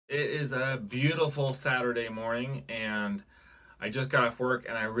It is a beautiful Saturday morning, and I just got off work,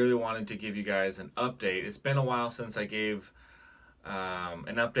 and I really wanted to give you guys an update. It's been a while since I gave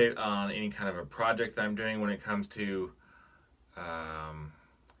an update on any kind of a project that I'm doing when it comes to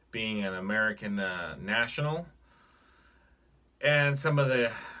being an American national, and some of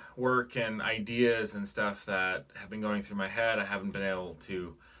the work and ideas and stuff that have been going through my head. I haven't been able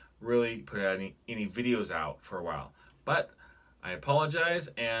to really put any videos out for a while, but I apologize,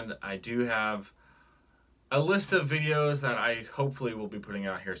 and I do have a list of videos that I hopefully will be putting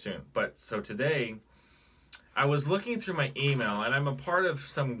out here soon. But so today, I was looking through my email, and I'm a part of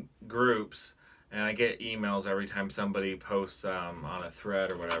some groups, and I get emails every time somebody posts on a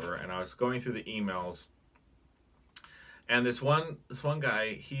thread or whatever. And I was going through the emails, and this one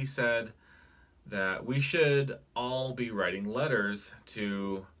guy, he said that we should all be writing letters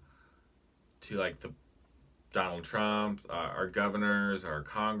to like the Donald Trump, our governors, our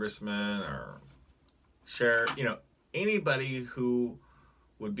congressmen, our sheriff, anybody who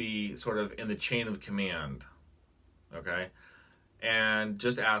would be sort of in the chain of command, okay? And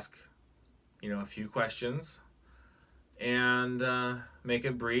just ask, a few questions and make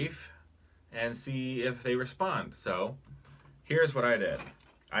it brief and see if they respond. So here's what I did.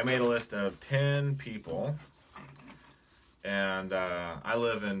 I made a list of 10 people, and I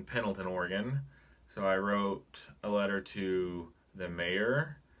live in Pendleton, Oregon. So I wrote a letter to the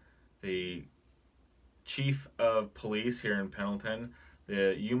mayor, the chief of police here in Pendleton,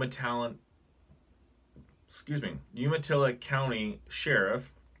 the Umatilla County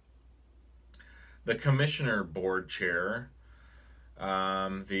sheriff, the commissioner board chair,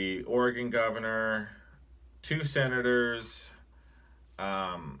 the Oregon governor, 2 senators,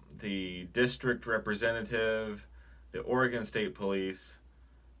 the district representative, the Oregon State Police,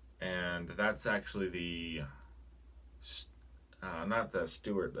 and that's actually the not the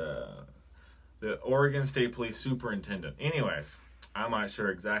steward, the Oregon State Police superintendent. Anyways, I'm not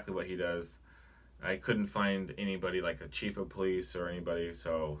sure exactly what he does. I couldn't find anybody like a chief of police or anybody,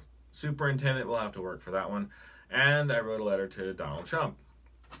 so superintendent will have to work for that one. And I wrote a letter to Donald Trump.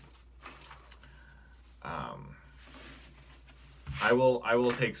 I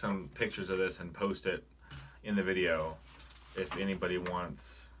will take some pictures of this and post it in the video if anybody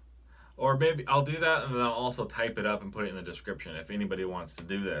wants. Or maybe I'll do that, and then I'll also type it up and put it in the description if anybody wants to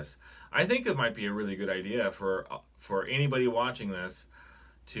do this. I think it might be a really good idea for anybody watching this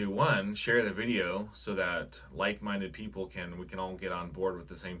to, one, share the video so that like-minded people we can all get on board with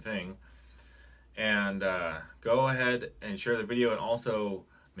the same thing. And go ahead and share the video, and also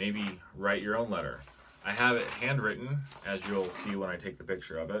maybe write your own letter. I have it handwritten, as you'll see when I take the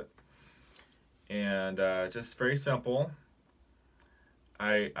picture of it. And just very simple.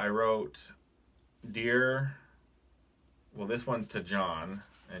 I wrote, dear, well, this one's to John,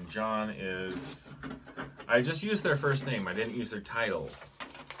 and John is, I just used their first name. I didn't use their titles,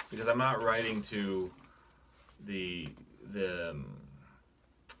 because I'm not writing to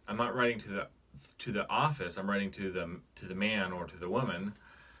I'm not writing to the office. I'm writing to the man or to the woman.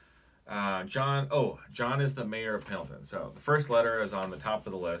 John is the mayor of Pendleton. So the first letter is on the top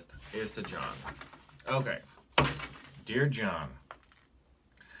of the list, is to John. Okay. Dear John,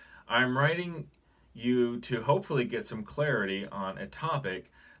 I'm writing you to hopefully get some clarity on a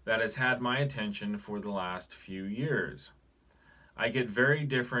topic that has had my attention for the last few years. I get very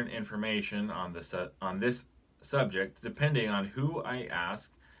different information on this subject depending on who I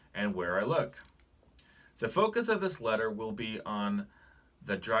ask and where I look. The focus of this letter will be on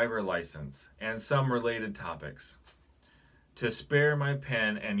the driver license and some related topics. To spare my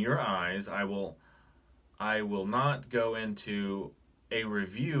pen and your eyes, I will not go into a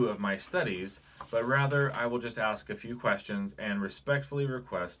review of my studies, but rather I will just ask a few questions and respectfully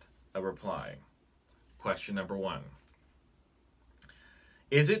request a reply. Question number 1.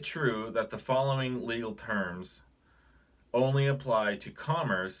 Is it true that the following legal terms only apply to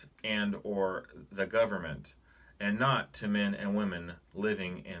commerce and or the government, and not to men and women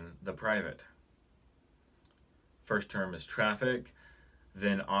living in the private? First term is traffic,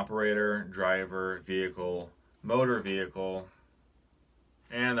 then operator, driver, vehicle, motor vehicle,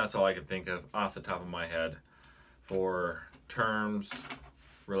 and that's all I can think of off the top of my head for terms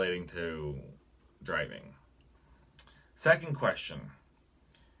relating to driving. Second question.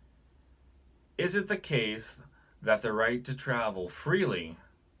 Is it the case that the right to travel freely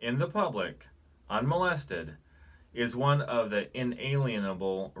in the public, unmolested, is one of the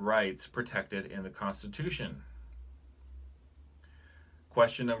inalienable rights protected in the Constitution?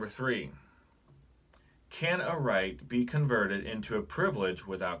 Question number 3. Can a right be converted into a privilege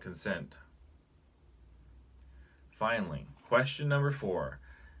without consent? Finally, question number 4.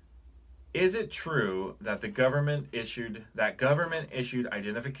 Is it true that the government issued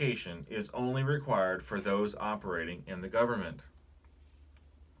identification is only required for those operating in the government?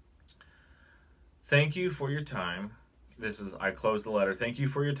 Thank you for your time. I close the letter. Thank you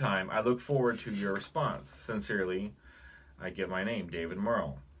for your time. I look forward to your response. Sincerely, I give my name, David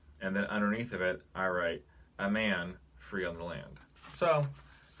Merle. And then underneath of it, I write, a man free on the land. So,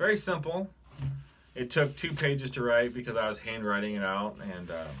 very simple. It took 2 pages to write because I was handwriting it out,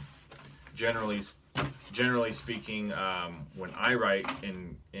 and generally speaking, when I write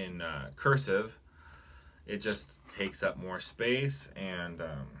in cursive, it just takes up more space. And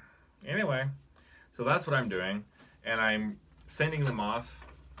anyway, so that's what I'm doing, and I'm sending them off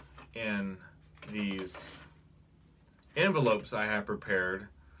in these envelopes I have prepared.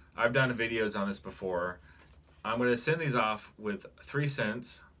 I've done videos on this before. I'm going to send these off with 3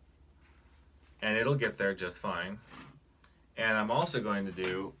 cents, and it'll get there just fine. And I'm also going to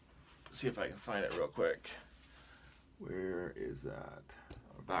do, see if I can find it real quick. Where is that?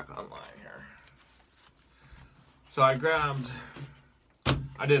 We're back online here. So I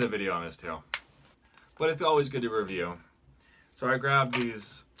did a video on this too, but it's always good to review. So I grabbed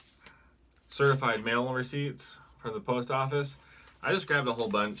these certified mail receipts from the post office. I just grabbed a whole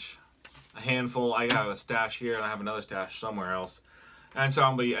bunch, a handful. I have a stash here, and I have another stash somewhere else. And so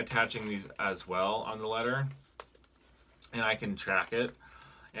I'll be attaching these as well on the letter, and I can track it,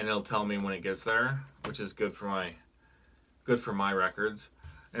 and it'll tell me when it gets there, which is good for my records.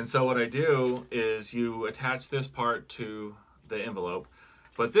 And so what I do is you attach this part to the envelope,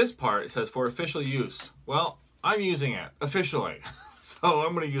 but this part, it says for official use. Well, I'm using it officially, so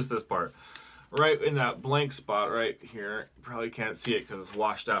I'm going to use this part. Right in that blank spot right here, you probably can't see it because it's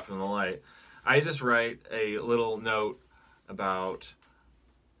washed out from the light. I just write a little note about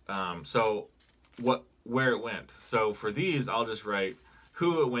where it went. So for these, I'll just write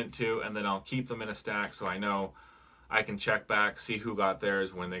who it went to, and then I'll keep them in a stack so I know I can check back, see who got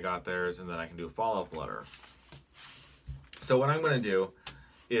theirs, when they got theirs, and then I can do a follow-up letter. So what I'm going to do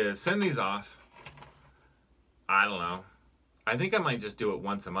is send these off, I don't know, I think I might just do it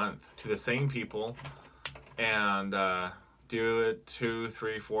once a month to the same people, and do it 2,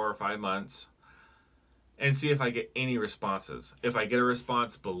 3, 4, or 5 months, and see if I get any responses. If I get a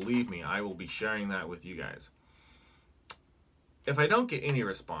response, believe me, I will be sharing that with you guys. If I don't get any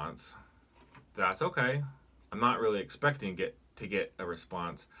response, that's okay. I'm not really expecting to get a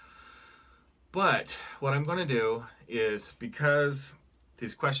response. But what I'm going to do is, because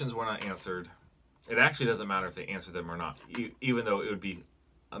these questions were not answered, it actually doesn't matter if they answer them or not, even though it would be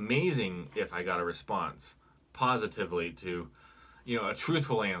amazing if I got a response positively to, a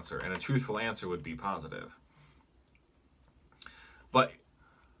truthful answer, and a truthful answer would be positive. But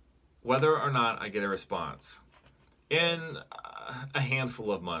whether or not I get a response, in a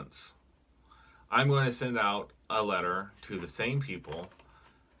handful of months, I'm going to send out a letter to the same people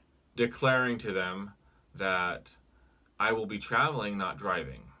declaring to them that I will be traveling, not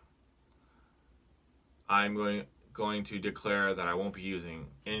driving. I'm going to declare that I won't be using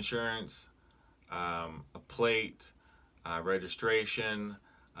insurance, a plate, registration,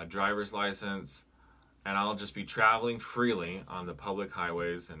 a driver's license, and I'll just be traveling freely on the public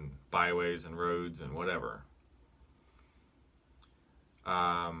highways and byways and roads and whatever.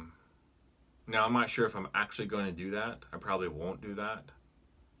 Now, I'm not sure if I'm actually going to do that. I probably won't do that.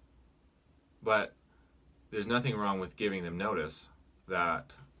 But there's nothing wrong with giving them notice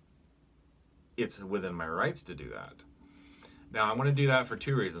that it's within my rights to do that. Now, I'm going to do that for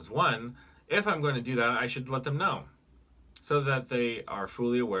 2 reasons. One, if I'm going to do that, I should let them know, so that they are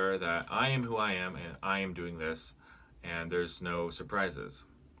fully aware that I am who I am and I am doing this, and there's no surprises.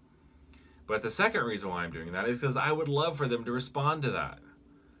 But the second reason why I'm doing that is because I would love for them to respond to that.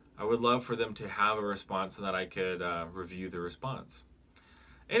 I would love for them to have a response so that I could review the response.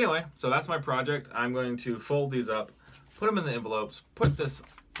 Anyway, so that's my project. I'm going to fold these up, put them in the envelopes, put this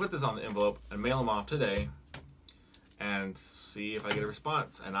on the envelope, and mail them off today, and see if I get a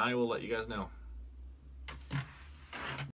response. And I will let you guys know.